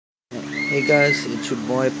Hey guys, it's your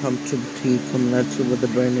boy Pumpkin T coming at you with a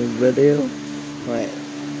brand new video. Right,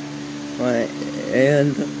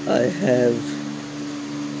 and I have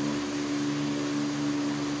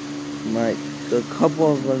like a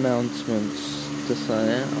couple of announcements to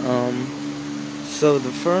say. So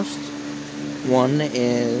the first one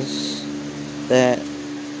is that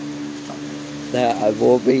I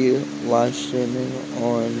will be live streaming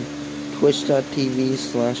on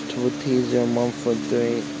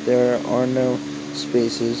twitch.tv/TT0143. There are no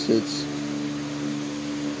spaces. It's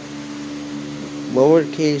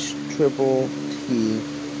lowercase triple T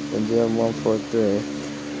and 0143.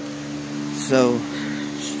 So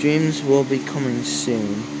streams will be coming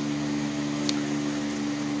soon.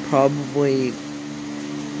 Probably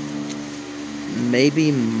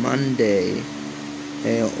maybe Monday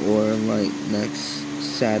or like next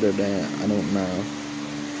Saturday. I don't know.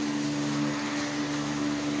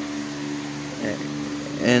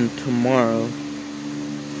 And tomorrow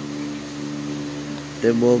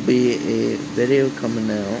there will be a video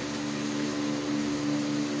coming out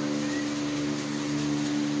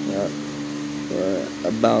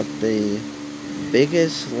about the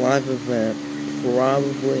biggest live event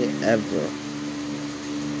probably ever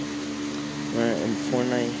in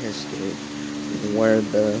Fortnite history, where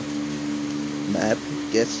the map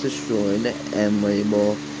gets destroyed and we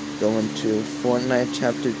will go into Fortnite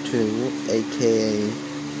Chapter 2, aka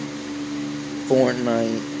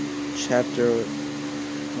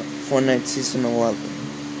Fortnite Season 11.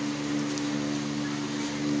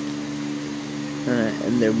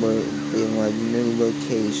 And there will be like new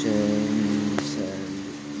locations and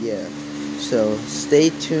yeah. So stay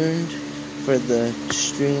tuned for the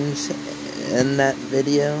streams in that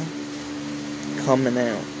video coming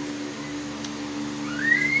out.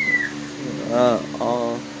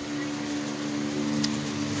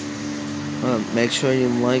 Make sure you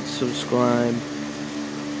like, subscribe,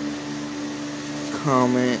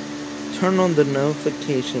 comment, turn on the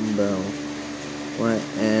notification bell,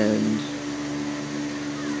 and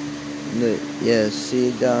yeah, see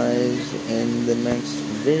you guys in the next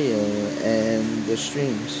video and the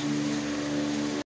streams.